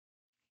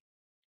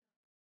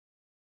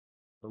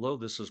Hello,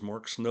 this is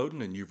Mark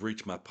Snowden, and you've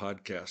reached my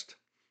podcast.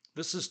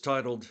 This is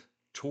titled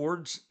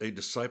Towards a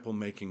Disciple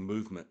Making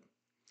Movement.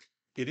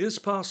 It is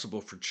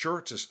possible for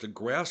churches to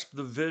grasp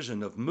the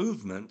vision of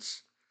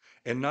movements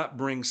and not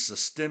bring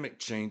systemic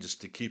changes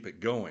to keep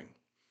it going.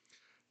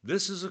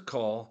 This is a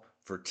call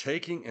for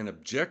taking an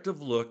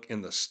objective look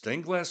in the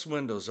stained glass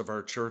windows of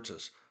our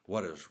churches,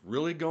 what is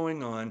really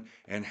going on,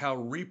 and how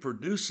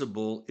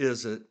reproducible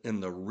is it in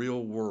the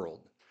real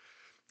world.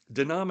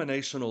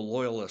 Denominational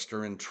loyalists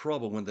are in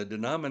trouble when the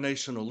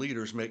denominational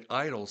leaders make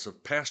idols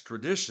of past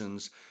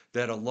traditions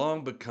that have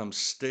long become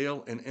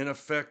stale and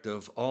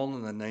ineffective, all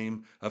in the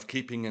name of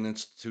keeping an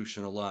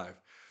institution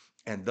alive.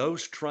 And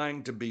those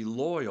trying to be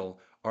loyal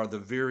are the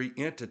very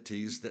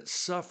entities that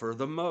suffer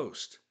the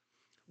most.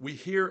 We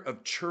hear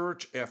of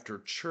church after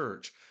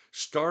church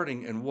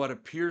starting in what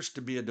appears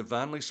to be a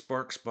divinely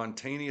sparked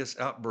spontaneous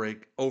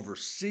outbreak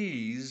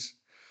overseas,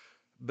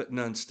 but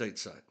none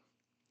stateside.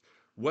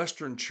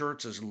 Western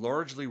churches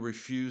largely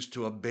refuse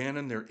to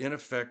abandon their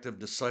ineffective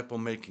disciple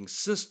making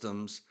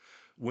systems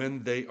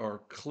when they are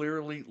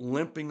clearly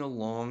limping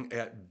along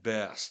at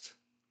best.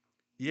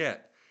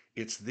 Yet,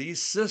 it's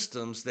these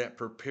systems that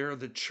prepare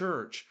the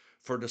church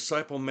for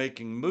disciple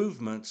making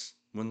movements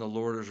when the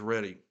Lord is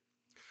ready.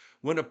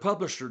 When a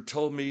publisher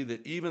told me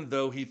that even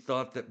though he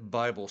thought that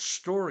Bible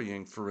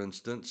storying, for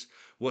instance,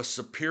 was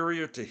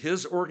superior to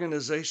his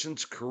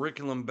organization's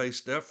curriculum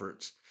based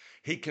efforts,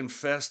 he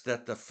confessed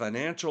that the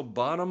financial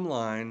bottom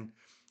line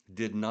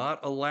did not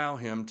allow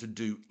him to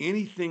do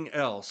anything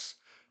else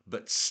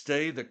but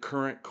stay the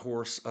current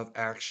course of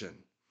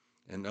action.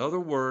 In other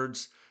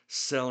words,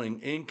 selling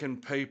ink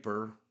and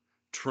paper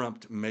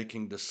trumped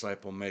making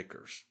disciple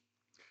makers.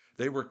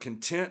 They were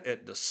content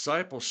at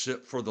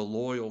discipleship for the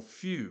loyal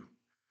few.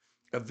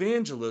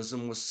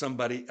 Evangelism was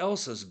somebody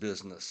else's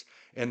business,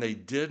 and they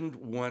didn't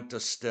want to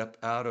step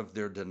out of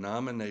their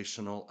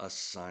denominational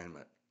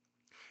assignment.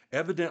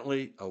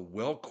 Evidently, a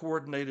well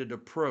coordinated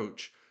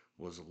approach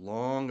was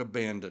long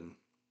abandoned.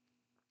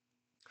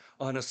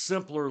 On a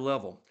simpler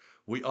level,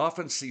 we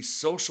often see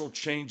social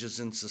changes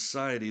in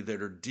society that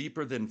are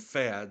deeper than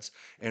fads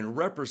and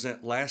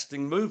represent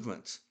lasting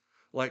movements,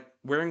 like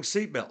wearing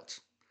seatbelts,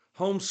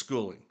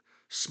 homeschooling,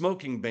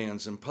 smoking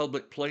bans in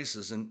public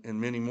places, and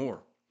many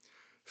more.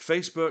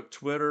 Facebook,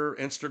 Twitter,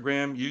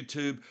 Instagram,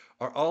 YouTube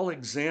are all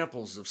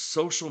examples of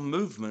social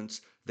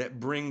movements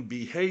that bring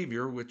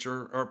behavior, which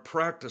are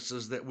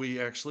practices that we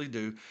actually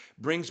do,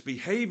 brings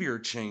behavior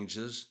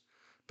changes,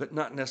 but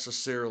not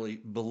necessarily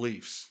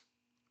beliefs.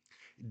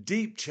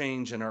 Deep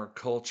change in our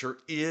culture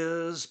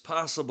is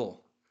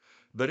possible,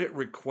 but it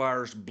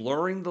requires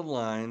blurring the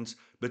lines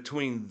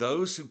between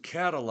those who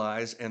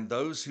catalyze and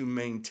those who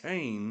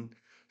maintain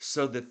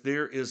so that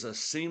there is a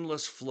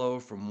seamless flow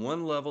from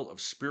one level of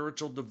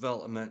spiritual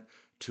development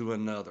to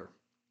another.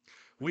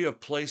 We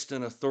have placed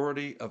in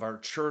authority of our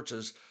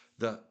churches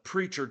the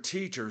preacher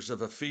teachers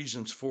of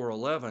Ephesians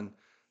 4:11,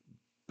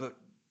 but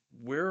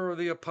where are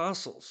the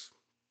apostles,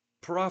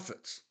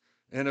 prophets,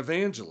 and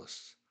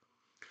evangelists?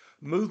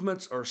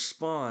 Movements are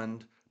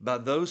spawned by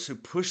those who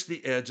push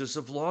the edges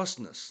of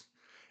lostness.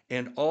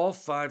 And all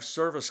five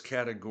service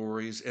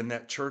categories in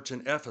that church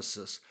in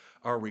Ephesus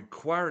are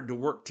required to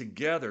work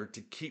together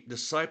to keep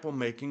disciple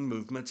making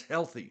movements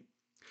healthy.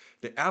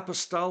 The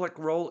apostolic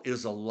role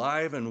is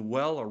alive and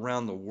well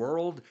around the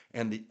world,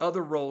 and the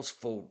other roles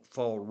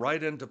fall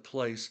right into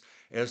place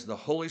as the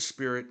Holy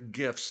Spirit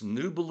gifts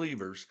new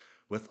believers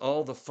with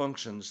all the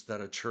functions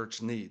that a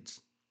church needs.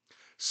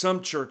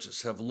 Some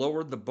churches have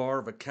lowered the bar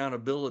of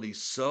accountability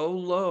so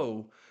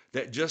low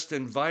that just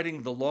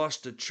inviting the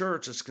lost to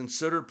church is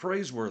considered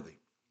praiseworthy,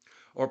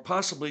 or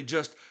possibly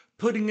just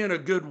putting in a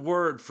good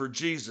word for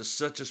Jesus,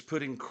 such as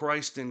putting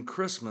Christ in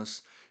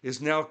Christmas, is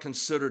now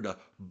considered a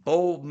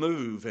bold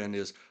move and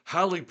is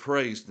highly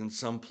praised in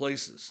some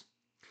places.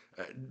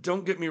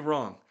 Don't get me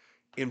wrong,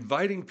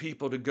 inviting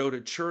people to go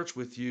to church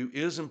with you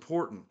is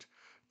important.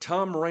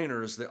 Tom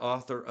Rainer is the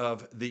author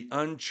of The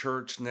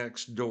Unchurched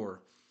Next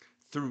Door.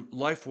 Through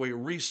Lifeway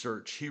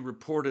research, he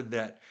reported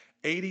that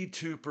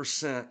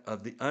 82%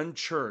 of the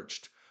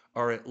unchurched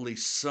are at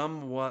least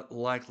somewhat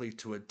likely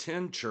to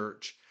attend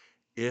church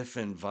if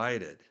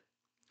invited.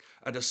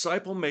 A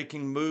disciple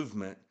making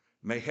movement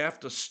may have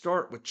to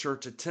start with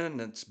church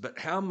attendance, but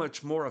how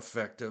much more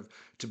effective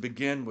to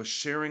begin with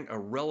sharing a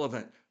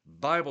relevant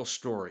Bible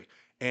story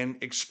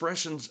and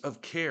expressions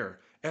of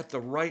care at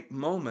the right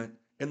moment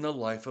in the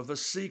life of a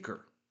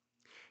seeker.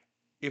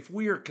 If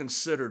we are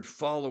considered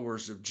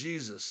followers of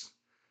Jesus,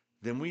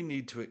 then we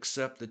need to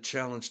accept the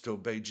challenge to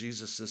obey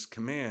Jesus'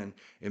 command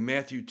in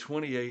Matthew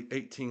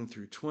 28:18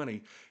 through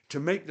 20, to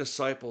make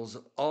disciples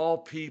of all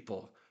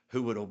people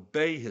who would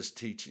obey his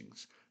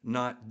teachings,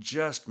 not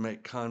just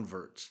make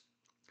converts.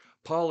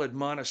 Paul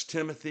admonished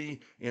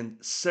Timothy in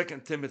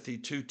 2 Timothy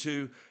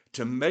 2:2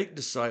 to make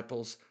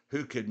disciples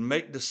who could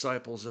make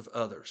disciples of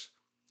others.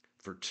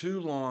 For too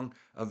long,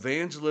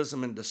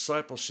 evangelism and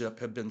discipleship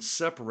have been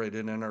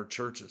separated in our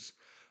churches.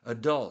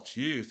 Adults,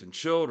 youth, and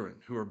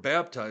children who are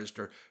baptized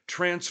or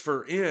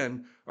transfer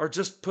in are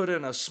just put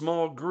in a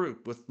small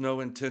group with no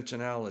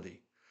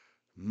intentionality.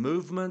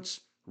 Movements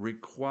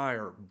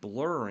require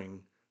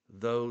blurring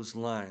those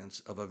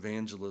lines of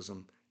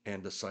evangelism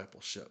and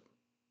discipleship.